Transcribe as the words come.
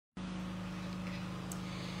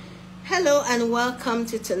Hello and welcome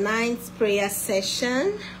to tonight's prayer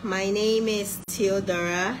session. My name is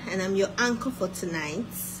Theodora and I'm your anchor for tonight.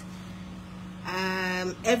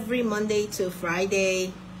 Every Monday to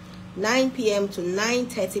Friday, 9 p.m. to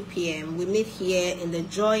 9:30 p.m. we meet here in the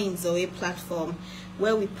Joy in Zoe platform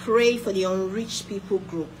where we pray for the unreached people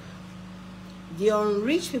group. The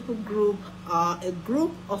unreached people group are a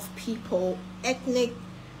group of people, ethnic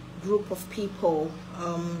group of people,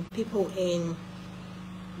 people in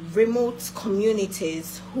remote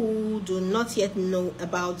communities who do not yet know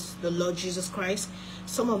about the Lord Jesus Christ.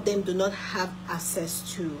 Some of them do not have access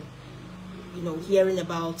to, hearing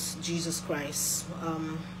about Jesus Christ.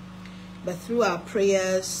 But through our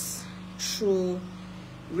prayers, through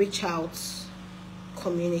reach out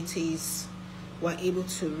communities, we're able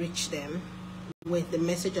to reach them with the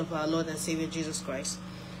message of our Lord and Savior Jesus Christ.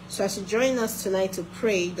 So as you join us tonight to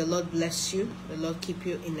pray, the Lord bless you, the Lord keep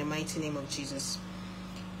you in the mighty name of Jesus.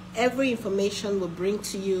 Every information we'll bring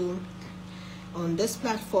to you on this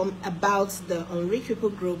platform about the Unreached People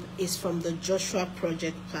Group is from the Joshua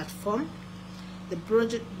Project platform. The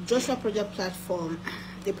Joshua Project platform,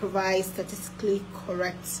 they provide statistically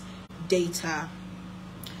correct data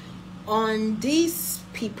on this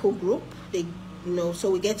people group.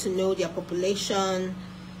 So we get to know their population,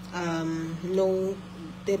 know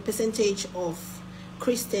the percentage of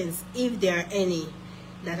Christians, if there are any,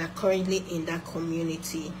 that are currently in that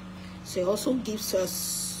community. So it also gives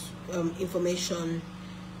us information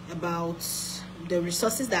about the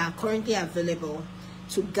resources that are currently available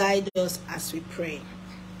to guide us as we pray.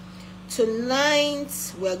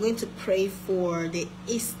 Tonight we are going to pray for the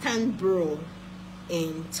Eastern Bru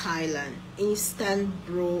in Thailand. Eastern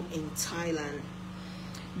Bru in Thailand.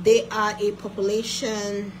 They are a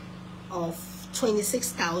population of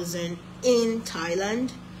 26,000 in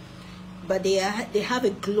Thailand, but they have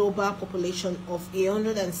a global population of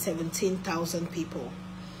 117,000 people.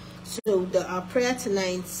 So our prayer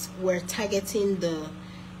tonight, we're targeting the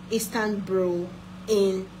Eastern Bru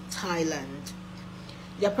in Thailand.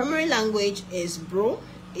 Their primary language is Bru,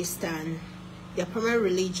 Eastern. Their primary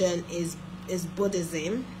religion is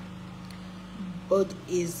Buddhism.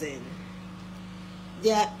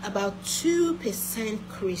 They are about 2%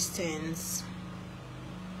 Christians,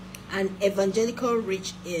 and evangelical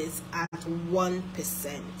reach is at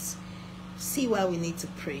 1%. See why we need to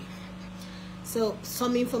pray. So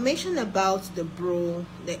some information about the Bru,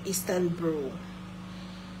 the Eastern Bru.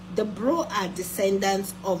 The Bru are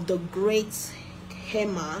descendants of the great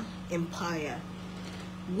Khmer Empire,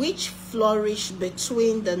 which flourished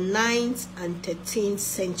between the 9th and 13th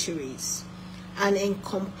centuries and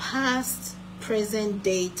encompassed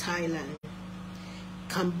present-day Thailand,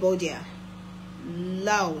 Cambodia,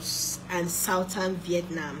 Laos, and southern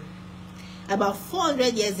Vietnam. About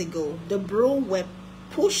 400 years ago, the Bru were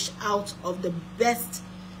pushed out of the best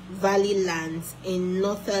valley lands in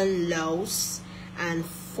northern Laos and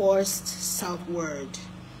forced southward.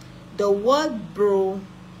 The word Bru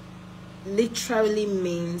literally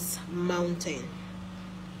means mountain.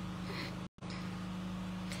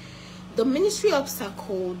 The ministry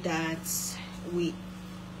obstacle with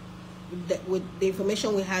the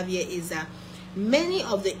information we have here is that many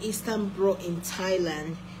of the Eastern Bru in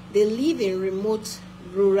Thailand, they live in remote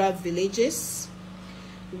rural villages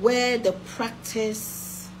where they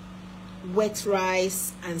practice wet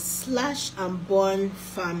rice and slash and burn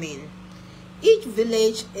farming. Each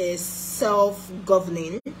village is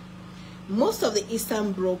self-governing. Most of the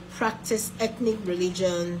Eastern Bru practice ethnic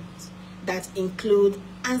religions that include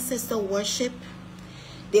ancestor worship.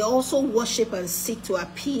 They also worship and seek to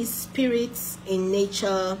appease spirits in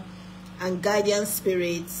nature and guardian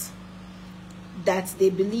spirits that they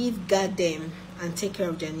believe guard them and take care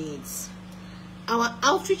of their needs. Our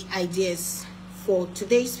outreach ideas for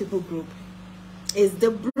today's people group is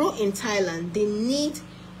the Bru in Thailand. They need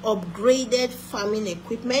upgraded farming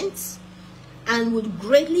equipment and would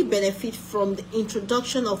greatly benefit from the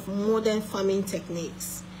introduction of modern farming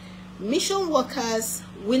techniques. Mission workers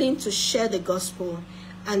willing to share the gospel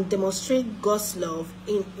and demonstrate God's love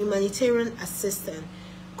in humanitarian assistance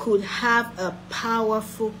could have a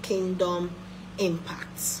powerful kingdom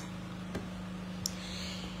impact.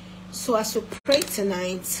 So as we pray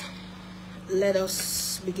tonight, let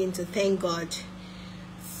us begin to thank God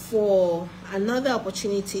for another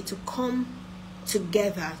opportunity to come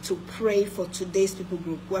together to pray for today's people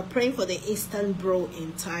group. We're praying for the Eastern Bru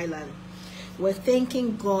in Thailand. We're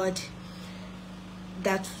thanking God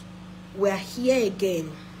that we're here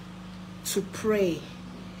again to pray,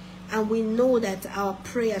 and we know that our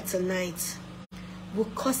prayer tonight will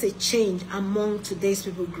cause a change among today's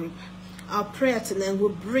people group. our prayer tonight will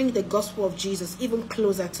bring the gospel of Jesus even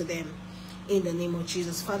closer to them. In the name of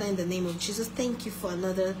Jesus. Father, in the name of Jesus, thank you for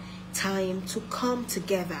another time to come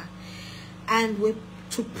together and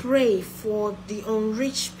to pray for the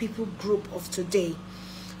unreached people group of today.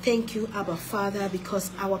 Thank you, Abba Father,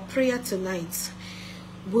 because our prayer tonight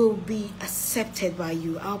will be accepted by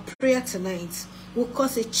you. Our prayer tonight will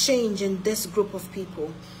cause a change in this group of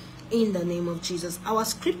people. In the name of Jesus. Our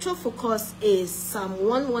scripture focus is Psalm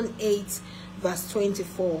 118 verse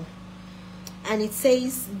 24. And it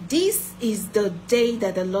says, "This is the day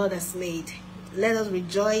that the Lord has made. Let us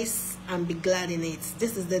rejoice and be glad in it."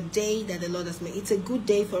 This is the day that the Lord has made. It's a good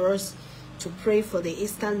day for us to pray for the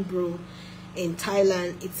Eastern Bru in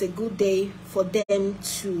Thailand. It's a good day for them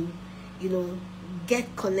to,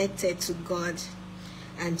 get connected to God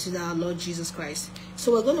and to our Lord Jesus Christ.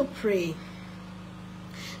 So we're going to pray.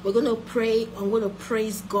 We're going to pray. I'm going to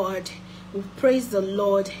praise God. We praise the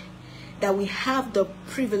Lord that we have the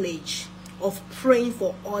privilege of praying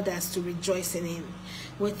for others to rejoice in Him.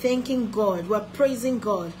 We're thanking God. We're praising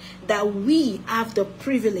God that we have the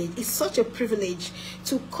privilege. It's such a privilege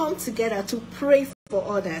to come together to pray for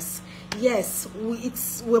others. Yes,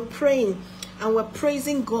 we're praying and we're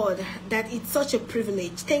praising God that it's such a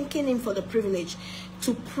privilege. Thanking Him for the privilege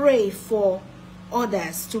to pray for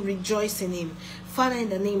others to rejoice in Him. Father, in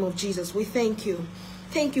the name of Jesus, we thank you.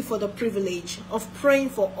 Thank you for the privilege of praying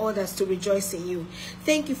for others to rejoice in you.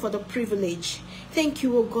 Thank you for the privilege. Thank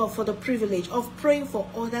you, oh God, for the privilege of praying for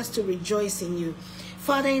others to rejoice in you.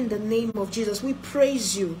 Father, in the name of Jesus, we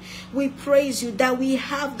praise you. We praise you that we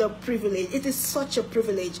have the privilege. It is such a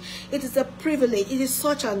privilege. It is a privilege. It is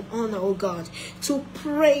such an honor, oh God, to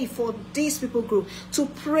pray for this people group, to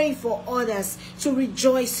pray for others, to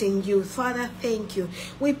rejoice in you. Father, thank you.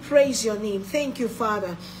 We praise your name. Thank you,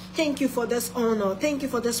 Father. Thank you for this honor. Thank you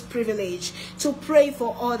for this privilege to pray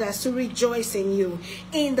for others, to rejoice in you.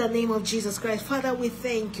 In the name of Jesus Christ. Father, we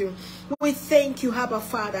thank you. We thank you, Abba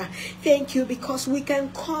Father. Thank you because we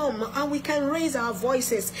can come and we can raise our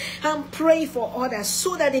voices and pray for others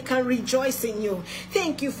so that they can rejoice in you.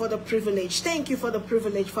 Thank you for the privilege. Thank you for the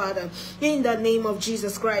privilege, Father. In the name of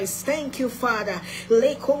Jesus Christ. Thank you, Father.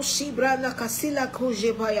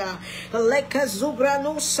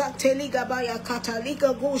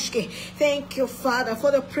 Thank you, Father,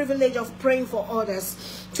 for the privilege of praying for others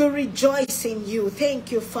to rejoice in you.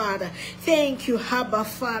 Thank you, Father. Thank you, Abba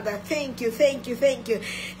Father. Thank you, thank you, thank you.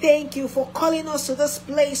 Thank you for calling us to this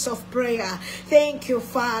place of prayer. Thank you,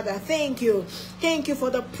 Father. Thank you. Thank you for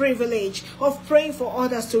the privilege of praying for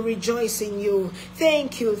others to rejoice in you.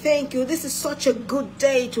 Thank you, thank you. This is such a good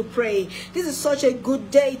day to pray. This is such a good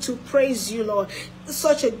day to praise you, Lord.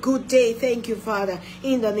 Such a good day. Thank you, Father.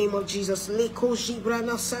 In the name of Jesus.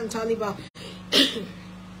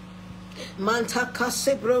 Manta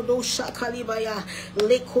kasebrodo shakalibaya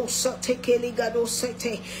leko sateke ligado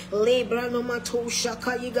sete lebrano mato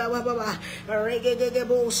shakaliga baba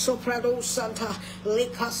regegebo soprado santa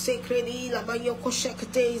leka secredi la bayoko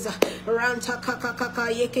shekateza ranta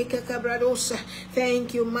kakakaka yekekekabrados.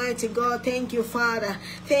 Thank you, mighty God. Thank you, Father.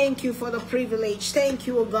 Thank you for the privilege. Thank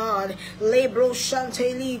you, O God. Lebro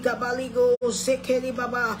shanteli gabaligo zekeli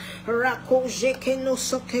baba rako jekeno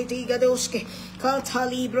soketi gadoske.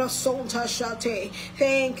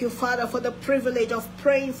 Thank you, Father, for the privilege of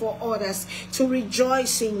praying for others to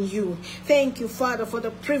rejoice in you. Thank you, Father, for the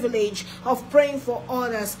privilege of praying for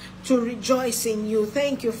others to rejoice in you.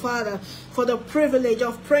 Thank you, Father, for the privilege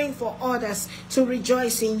of praying for others to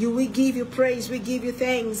rejoice in you. We give you praise. We give you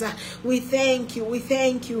thanks. We thank you. We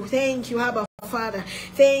thank you. Thank you, Abba Father.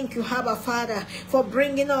 Thank you, Abba Father, for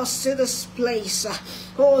bringing us to this place.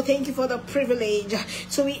 Oh, thank you for the privilege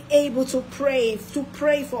to be able to pray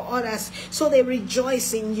for others so they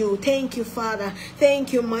rejoice in you. Thank you, Father.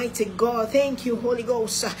 Thank you, mighty God. Thank you, Holy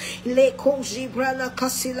Ghost. Leko jibrana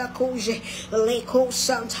kasila koje, leko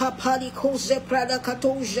santa pali koje prada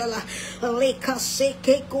katojala, leka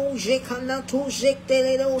seke koje kanato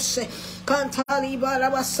jektelerose.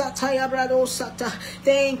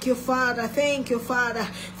 Thank you, Father. Thank you, Father,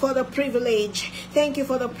 for the privilege. Thank you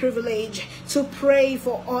for the privilege to pray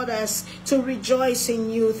for others to rejoice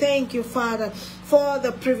in you. Thank you, Father, for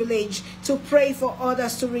the privilege to pray for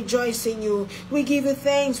others to rejoice in you. We give you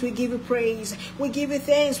thanks. We give you praise. We give you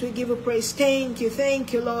thanks. We give you praise. Thank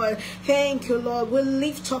you, Lord. Thank you, Lord. We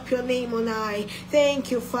lift up your name on high.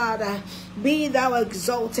 Thank you, Father. Be thou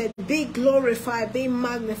exalted, be glorified, be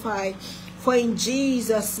magnified. For in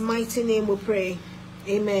Jesus' mighty name we pray.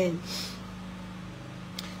 Amen.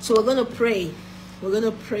 So we're going to pray. We're going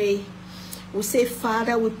to pray. We say,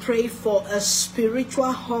 Father, we pray for a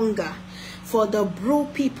spiritual hunger for the Bru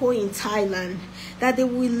people in Thailand,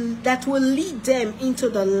 that will lead them into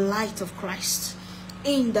the light of Christ.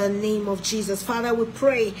 In the name of Jesus, Father, we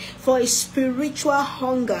pray for a spiritual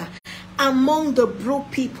hunger among the Bru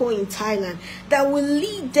people in Thailand that will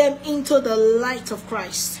lead them into the light of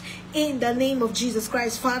Christ. In the name of Jesus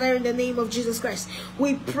Christ, Father, in the name of Jesus Christ,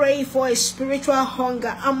 we pray for a spiritual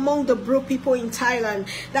hunger among the Bru people in Thailand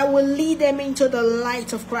that will lead them into the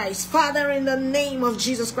light of Christ. Father, in the name of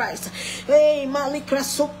Jesus Christ,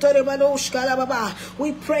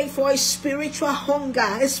 we pray for a spiritual hunger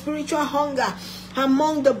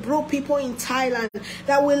among the Bru people in Thailand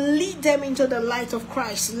that will lead them into the light of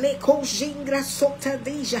Christ.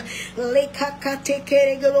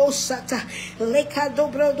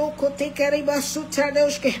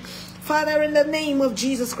 Father, in the name of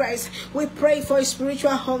Jesus Christ, we pray for a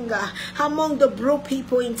spiritual hunger among the Bru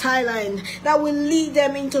people in Thailand that will lead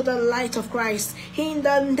them into the light of Christ. In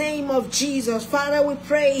the name of Jesus, Father, we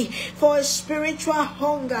pray for a spiritual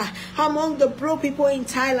hunger among the Bru people in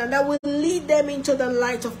Thailand that will lead them into the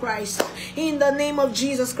light of Christ. In the name of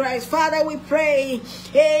Jesus Christ, Father, we pray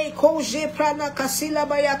for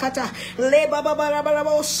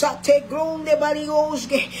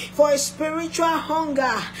a spiritual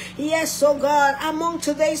hunger. Yes, oh God, among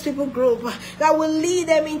today's people group that will lead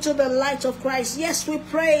them into the light of Christ. Yes, we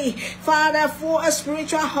pray, Father, for a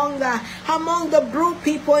spiritual hunger among the Bru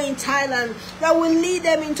people in Thailand that will lead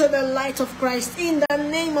them into the light of Christ. In the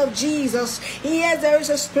name of Jesus, yes, there is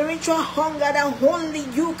a spiritual hunger that only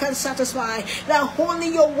you can satisfy, that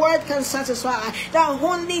only your word can satisfy, that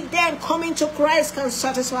only them coming to Christ can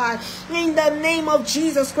satisfy. In the name of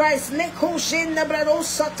Jesus Christ, hey,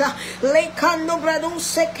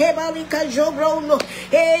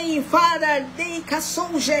 Father,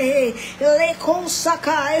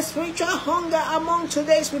 a spiritual hunger among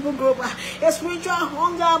today's people group, a spiritual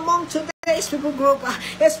hunger among today's people group,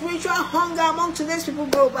 a spiritual hunger among today's people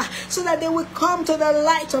group, so that they will come to the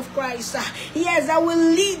light of Christ. Yes, that will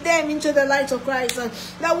lead them into the light of Christ,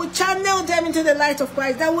 that will channel them into the light of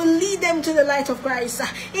Christ, that will lead them to the light of Christ.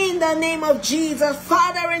 In the name of Jesus,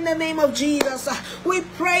 Father, in the name of Jesus, we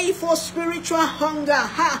pray for spiritual hunger,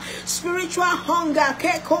 spiritual hunger,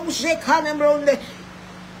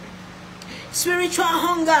 spiritual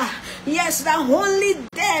hunger. Yes, that only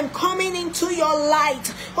them coming into your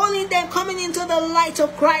light, only them coming into the light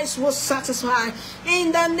of Christ will satisfy.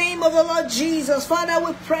 In the name of the Lord Jesus, Father,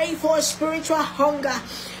 we pray for a spiritual hunger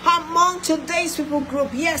among today's people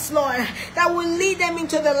group. Yes, Lord, that will lead them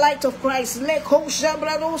into the light of Christ.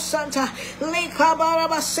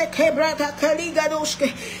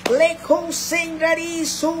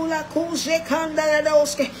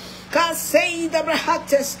 Caseida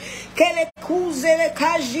brahates, que le cuse le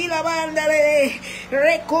cagila bandale,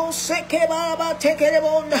 recose que baba teke de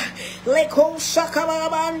bonda, le cosa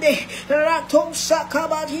cababande, rato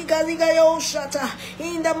sakabatiga zigayoshata.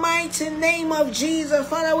 In the mighty name of Jesus,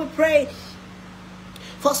 Father, we pray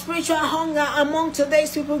for spiritual hunger among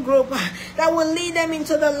today's people group that will lead them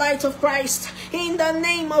into the light of Christ. In the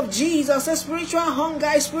name of Jesus, a spiritual hunger,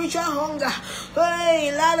 a spiritual hunger.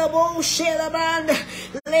 Hey, lalabo shelaband,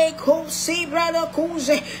 leko si brother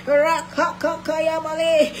kuze,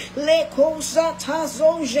 rakakakayamale, leko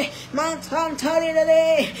zatazoje,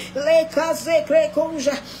 mantantalile, lekaze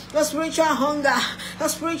krekoja. A spiritual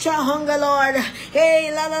hunger, Lord.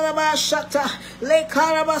 Hey, lalaba shata,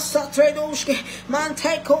 lekarabasatredoshke,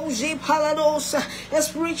 mante. A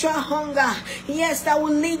spiritual hunger, yes, that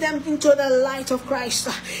will lead them into the light of Christ.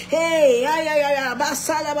 Hey,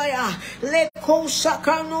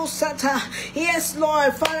 yes,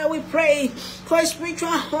 Lord, Father, we pray for a spiritual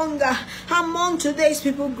hunger among today's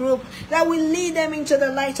people group that will lead them into the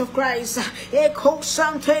light of Christ.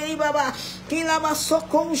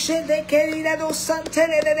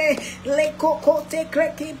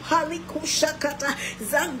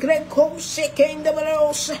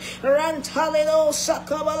 Rantalero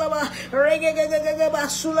sakabalaba regegegegeba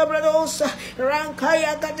sulabrados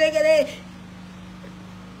rankaya kategere.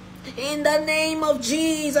 In the name of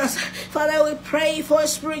Jesus, Father, we pray for a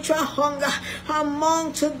spiritual hunger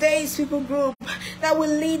among today's people group that will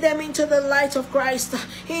lead them into the light of Christ.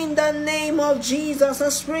 In the name of Jesus,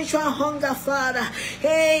 a spiritual hunger, Father.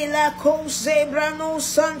 Hey, la cose brano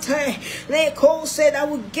sante, le cose that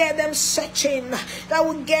will get them searching, that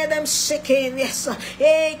will get them seeking. Yes,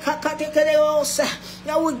 hey, kakatekereos,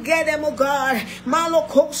 that will get them, oh God,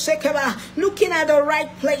 maloko sekeba, looking at the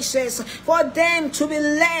right places for them to be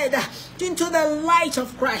led into the light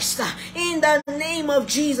of Christ. In the name of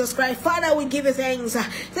Jesus Christ, Father, we give you thanks.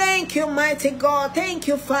 Thank you, mighty God. Lord. Thank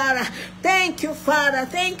you, Father. Thank you, Father.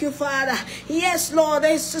 Thank you, Father. Yes, Lord,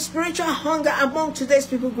 there is a spiritual hunger among today's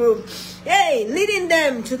people group. Hey, leading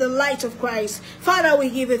them to the light of Christ. Father, we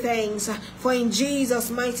give you thanks. For in Jesus'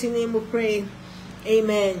 mighty name we pray.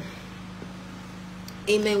 Amen.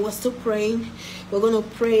 Amen. We're still praying. We're going to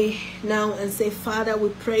pray now and say, Father, we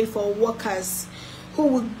pray for workers who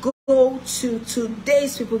will go to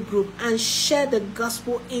today's people group and share the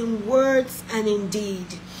gospel in words and in deed.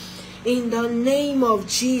 In the name of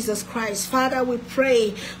Jesus Christ, Father, we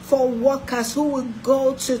pray for workers who will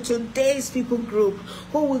go to today's people group,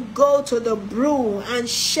 who will go to the Bru and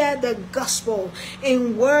share the gospel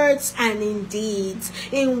in words and in deeds,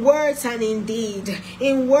 in words and in deed,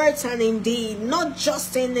 in words and in deed, not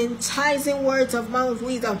just in enticing words of mouth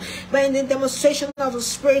wisdom, but in the demonstration of the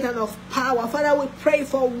Spirit and of power. Father, we pray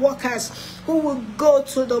for workers who will go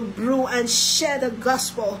to the Bru and share the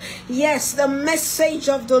gospel. Yes, the message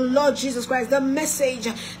of the Lord Jesus Christ, the message,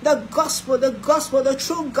 the gospel, the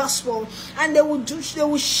true gospel. And they will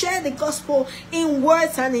share the gospel in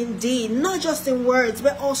words and in deed, not just in words,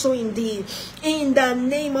 but also in deed. In the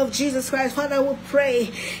name of Jesus Christ, Father, we pray,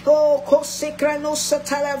 for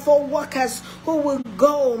workers who will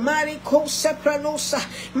go,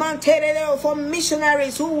 for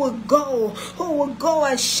missionaries who will go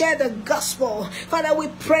and share the gospel. Father, we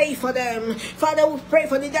pray for them. Father, we pray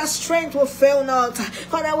for them. Their strength will fail not.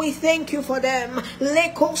 Father, we thank you for them.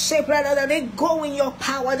 They go in your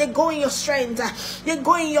power. They go in your strength. They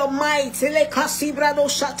go in your might.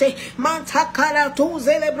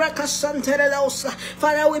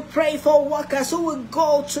 Father, we pray for workers who will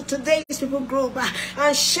go to today's people group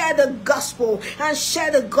and share the gospel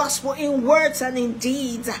in words and in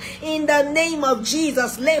deeds. In the name of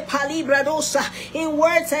Jesus, in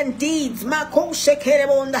words and deeds. No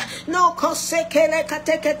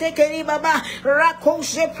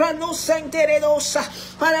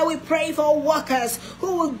Father, we pray for workers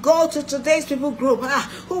who will go to today's people group,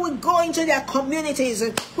 who will go into their communities,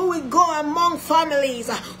 who will go among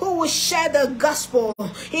families, who will share the gospel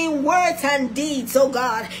in words and deeds, oh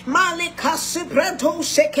God.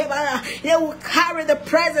 They will carry the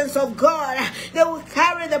presence of God. They will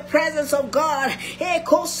carry the presence of God. And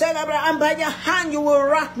by your hand you will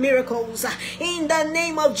wrought miracles. In the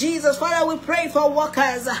name of Jesus, Father, we pray for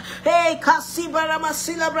workers.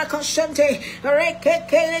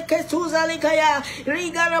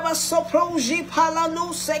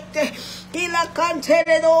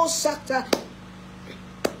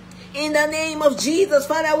 In the name of Jesus,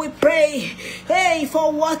 Father, we pray,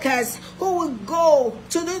 for workers who will go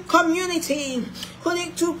to the community,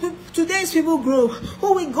 to today's people group,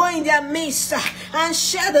 who will go in their midst and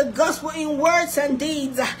share the gospel in words and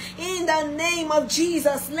deeds. In the name of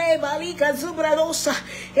Jesus, in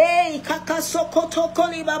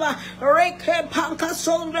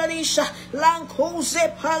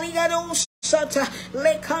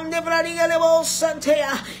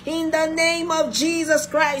the name of Jesus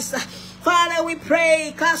Christ. Father, we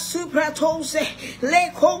pray for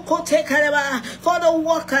the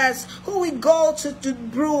workers who will go to the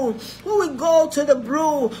Bru, who will go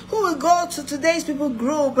to today's people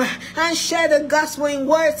group and share the gospel in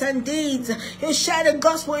words and deeds. And share the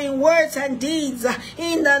gospel in words and deeds.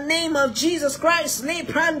 In the name of Jesus Christ.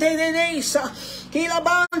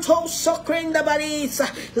 Kilabanto sokrenda baris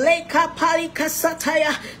leka parika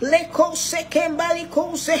sataya leko sekembali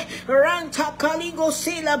kose ranta kaligo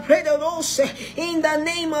sila predorose. In the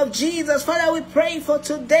name of Jesus, Father, we pray for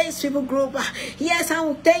today's people group. Yes, and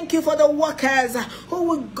we thank you for the workers who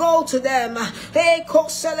will go to them. Eko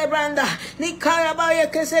celebranda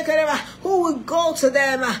nikarabaya kesekereba, who will go to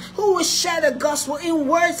them, who will share the gospel in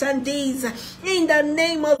words and deeds. In the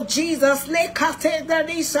name of Jesus,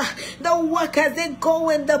 the workers, they go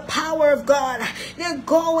in the power of God. They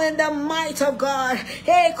go in the might of God.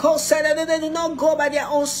 They do not go by their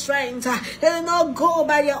own strength. They do not go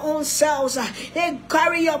by their own selves. They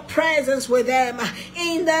carry your presence with them.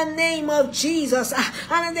 In the name of Jesus.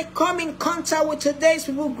 And they come in contact with today's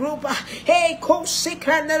people group.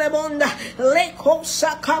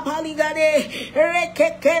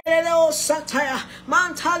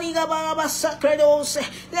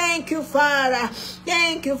 Thank you, Father.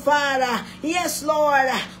 Thank you, Father. Yes, Lord.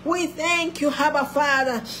 We thank you, Abba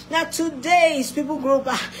Father. Now today's people group,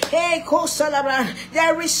 they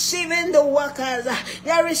are receiving the workers.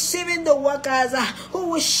 They are receiving the workers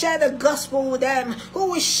who will share the gospel with them.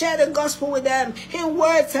 Who will share the gospel with them in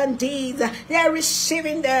words and deeds. They are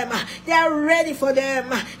receiving them. They are ready for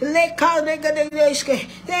them.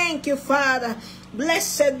 Thank you, Father.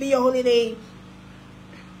 Blessed be your holy name.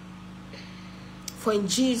 For in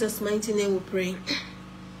Jesus' mighty name we pray.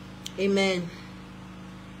 Amen.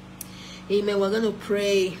 Amen. We're going to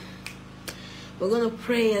pray. We're going to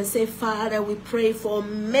pray and say, Father, we pray for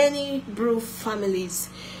many Bru families.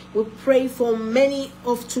 We pray for many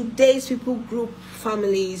of today's people group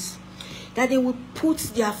families, that they will put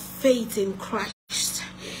their faith in Christ.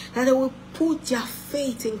 That they will put their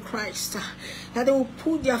faith in Christ. That they will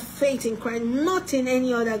put their faith in Christ, not in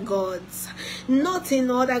any other gods, not in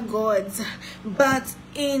other gods, but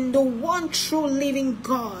in the one true living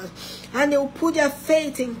God. And they will put their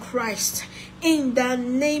faith in Christ. In the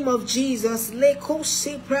name of Jesus.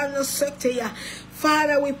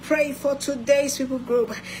 Father, we pray for today's people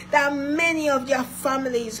group that many of their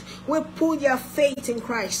families will put their faith in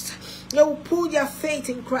Christ. They will put their faith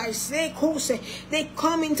in Christ. They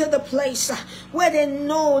come into the place where they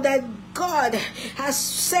know that God has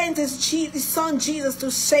sent his son Jesus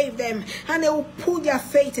to save them, and they will put their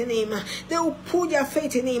faith in him. They will put their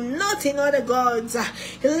faith in him, not in other gods,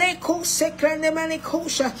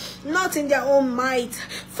 not in their own might.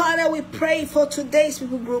 Father, we pray for today's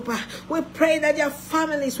people group. We pray that their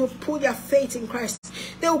families will put their faith in Christ.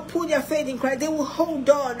 They will put their faith in Christ. They will hold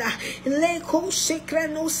on.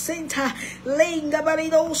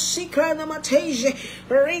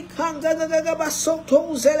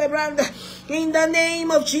 In the name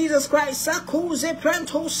of Jesus Christ, Sakuze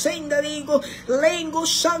Pranto Sendarigo, Lengo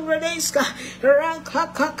Sangradesca,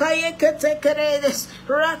 Rankakayeka Tekeredes,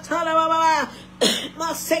 Ratalababa,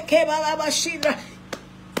 Maseke Balabashidra.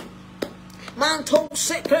 Manto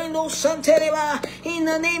Sekreno Santereba. In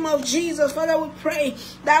the name of Jesus, Father, we pray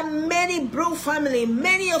that many Bru family,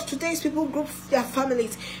 many of today's people group, their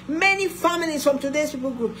families, many families from today's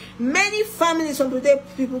people group, many families from today's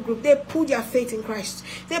people group, they put their faith in Christ.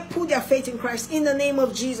 They put their faith in Christ in the name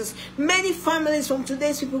of Jesus. Many families from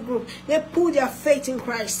today's people group, they put their faith in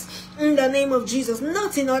Christ in the name of Jesus,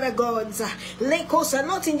 not in other gods. Lekos are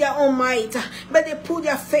not in their own might, but they put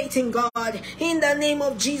their faith in God in the name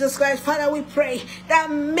of Jesus Christ. Father, we pray that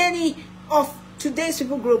many of today's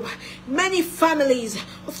people group, many families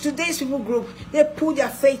of today's people group, they put their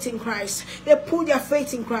faith in Christ. They put their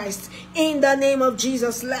faith in Christ in the name of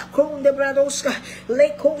Jesus. La de bradoska,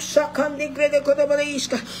 leko shakam de grede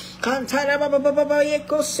kodabarishka, kantara baba baba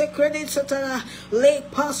yeko secret satana, le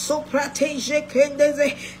paso protege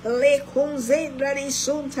kendeze, le kunze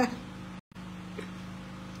radisunta.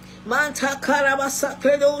 Manta karabasa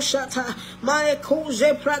credo shata, mare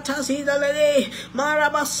koje pratazida lele,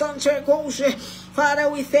 marabasante koje. Father,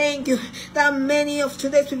 we thank you that many of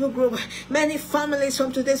today's people group, many families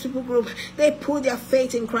from today's people group, they put their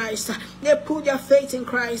faith in Christ. They put their faith in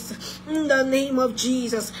Christ in the name of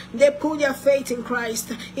Jesus. They put their faith in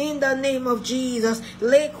Christ in the name of Jesus.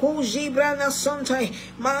 Le koji brana sontai,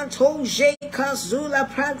 manto je kazula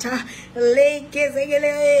pranta, le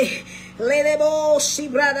gezegele. Lebo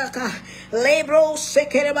Sibradaka, Lebro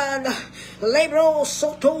Sekerebanda, Lebro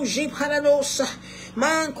Soto Jiparadosa,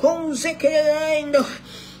 Mancon Zekerendo,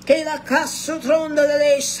 che la cassutronda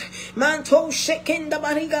des, manto shekenda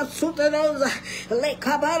bariga sutadosa, le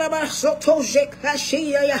cabaraba soto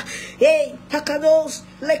jekashia, e takados,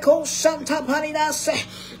 le co santa paridase.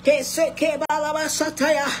 Father,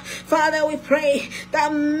 we pray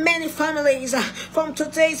that many families from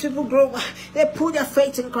today's people group, they put their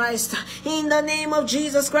faith in Christ in the name of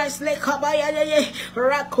Jesus Christ. Le kabaya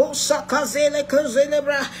rakosa kazele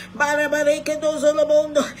kazelebra barabareke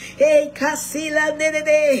dozolobondo e kasila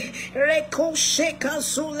nede rekoshe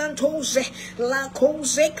kasulantose la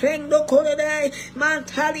kose krendo korede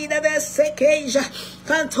mantali de sekeja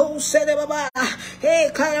kanto sede baba e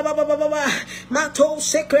karababa baba mato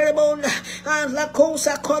sek and la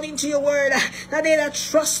cosa according to your word, that they that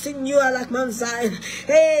trust in you are like Mount Zion.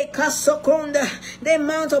 Hey, Kasokonda, they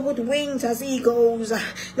mount up with wings as eagles.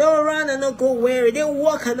 They will run and not go weary. They will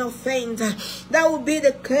walk and not faint. That will be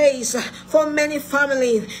the case for many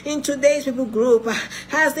families in today's people group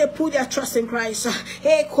as they put their trust in Christ.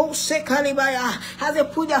 Hey, Kosekalibaya, as they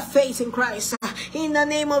put their faith in Christ. In the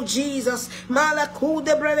name of Jesus, Malaku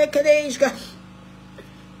de Bradekadeshka.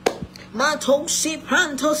 Thank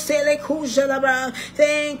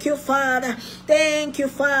you, Father. Thank you,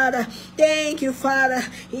 Father. Thank you, Father.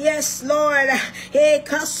 Yes, Lord.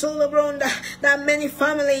 That many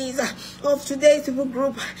families of today's people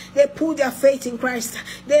group, they put their faith in Christ.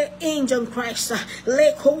 They angel in Christ.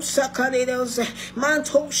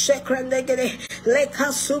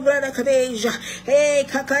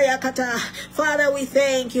 Father, we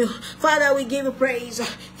thank you. Father, we give you praise.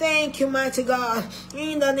 Thank you, mighty God.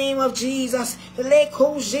 In the name of Jesus. Thank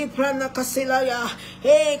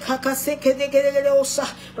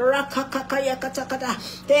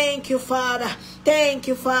you, Father. Thank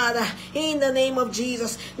you, Father, in the name of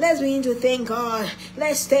Jesus. Let's begin to thank God.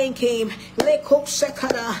 Let's thank Him.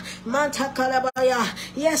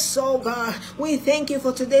 Yes, oh God, we thank you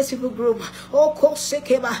for today's people group.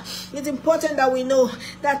 It's important that we know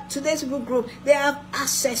that today's people group, they have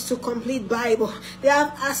access to complete Bible. They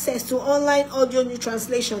have access to online audio new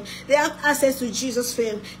translation. They have access to Jesus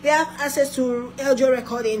film. They have access to audio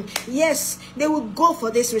recording. Yes, they will go for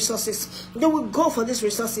these resources. They will go for these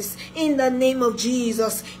resources in the name of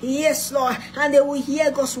Jesus. Yes, Lord. And they will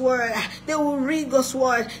hear God's word. They will read God's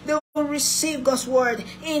word. They will receive God's word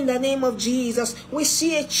in the name of Jesus. We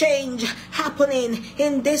see a change happening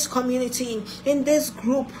in this community, in this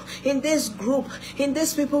group, in this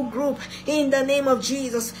people group, in the name of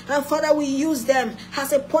Jesus. And Father, we use them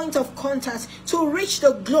as a point of contact to reach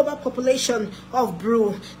the global population of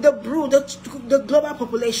Bru, the global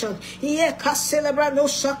population. Yeah, celebrando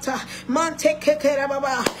shakta,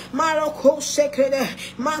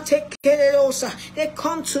 they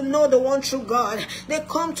come to know the one true God. They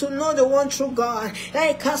come to know the one true God.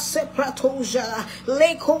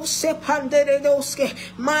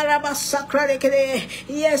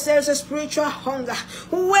 Yes, there's a spiritual hunger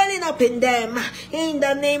welling up in them in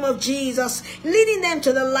the name of Jesus, leading them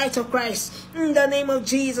to the light of Christ in the name of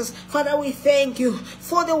Jesus. Father, we thank you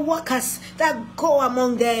for the workers that go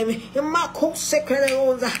among them.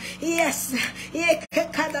 Yes,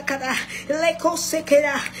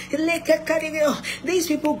 these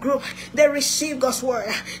people group, they receive God's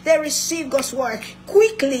word. They receive God's word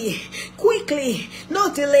quickly,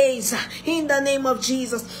 no delays in the name of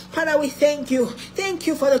Jesus. Father, we thank you. Thank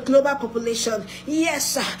you for the global population.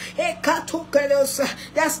 Yes,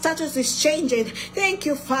 their status is changing. Thank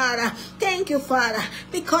you, Father. Thank you, Father,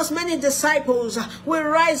 because many disciples will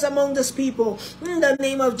rise among this people in the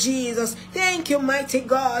name of Jesus. Thank you, mighty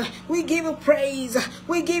God. We give you praise.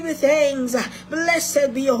 We give you thanks.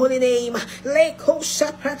 Blessed be your holy name.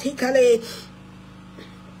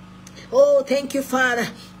 Oh, thank you, Father,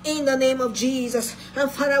 in the name of Jesus.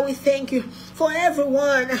 And Father, we thank you for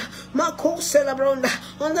everyone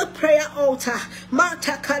on the prayer altar,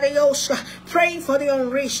 praying for the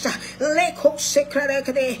unreached.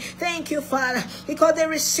 Thank you, Father, because they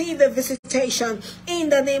receive the visitation in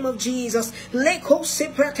the name of Jesus.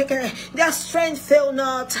 Their strength fail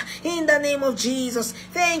not in the name of Jesus.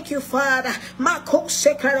 Thank you, Father.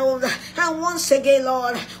 And once again,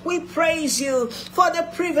 Lord, we praise you for the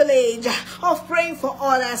privilege of praying for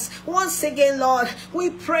others. Once again, Lord, we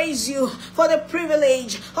praise you for the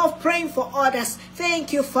privilege of praying for others.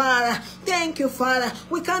 Thank you, Father. Thank you, Father.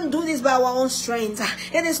 We can't do this by our own strength.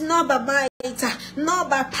 It is not by might, not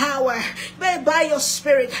by power, but by your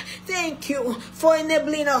Spirit. Thank you for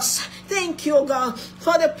enabling us. Thank you, God,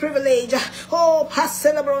 for the privilege. Oh,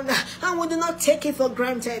 Pastor Lebron, and we do not take it for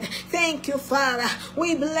granted. Thank you, Father.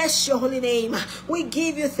 We bless your holy name. We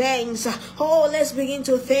give you thanks. Oh, let's begin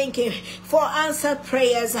to thank Him for answered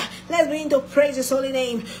prayers. Let's begin to praise His holy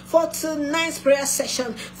name for tonight's prayer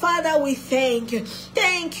session. Father, we thank you.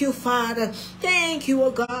 Thank you, Father. Thank you,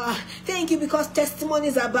 oh God. Thank you because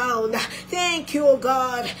testimonies abound. Thank you, oh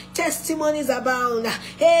God. Testimonies abound.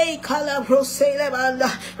 Hey,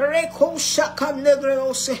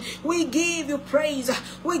 we give you praise.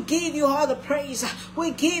 We give you all the praise.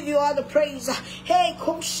 We give you all the praise. Hey,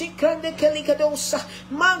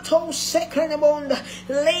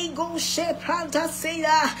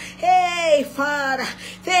 hey, Father.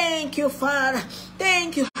 Thank you, Father.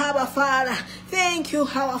 Thank you, our Father. Thank you,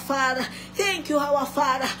 our Father. Thank you, our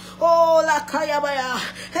Father. Oh, la kayabaya.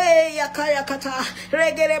 Hey, yakaya kata.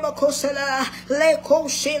 Regereba kosela. Le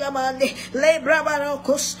koshela mande. Le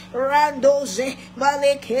brabarokos. Randoze.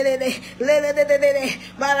 Male kelele. Le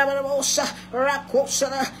Barabarosa.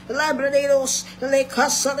 Rakosana. Labraderos. Le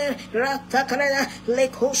kasane. Ratakarena. Le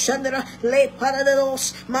koshandra. Le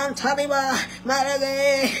paraderos. Mantaliba.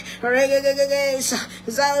 Marage. Regegeges.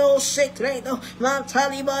 Zalo secreto.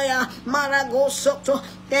 Mantalibaya. Marago soto.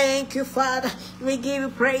 Thank you, Father. We give you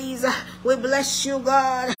praise. We bless you,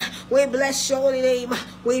 God. We bless your holy name.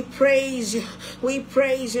 We praise you. We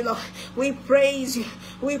praise you, Lord. We praise you.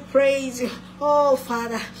 We praise you. Oh,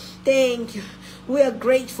 Father, thank you. We are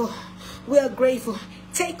grateful. We are grateful.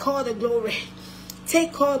 Take all the glory.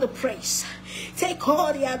 Take all the praise. Take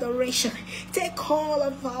all the adoration. Take all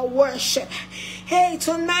of our worship. Hey,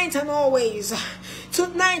 tonight and always.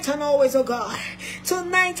 Tonight and always, oh God.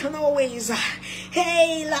 Tonight and always.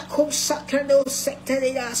 Hey, la cosa crendo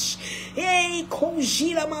secteridas. Hey,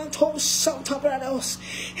 cogila manto santa brados.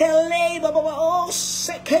 Hey, baba oh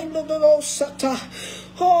secendo do sata.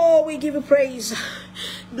 Oh, we give you praise.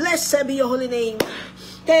 Blessed be your holy name.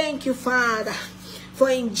 Thank you, Father. For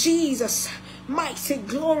in Jesus' mighty,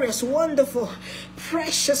 glorious, wonderful,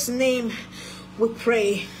 precious name we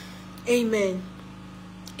pray. Amen.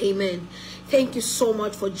 Amen. Thank you so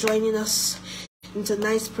much for joining us in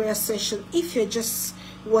tonight's prayer session. If you're just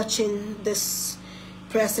watching this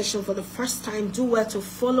prayer session for the first time, do well to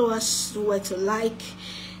follow us, do well to like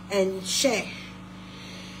and share.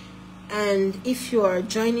 And if you are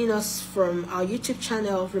joining us from our YouTube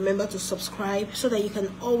channel, remember to subscribe so that you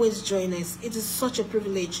can always join us. It is such a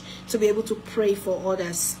privilege to be able to pray for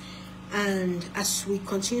others. And as we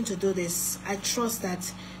continue to do this, I trust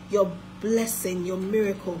that your blessing, your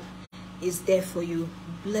miracle is there for you.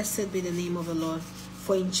 Blessed be the name of the Lord,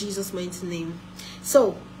 for in Jesus' mighty name.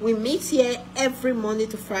 So we meet here every Monday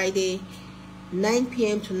to Friday, 9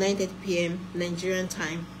 p.m. to 9:30 p.m. Nigerian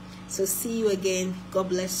time. So see you again. God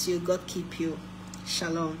bless you. God keep you.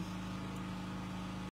 Shalom.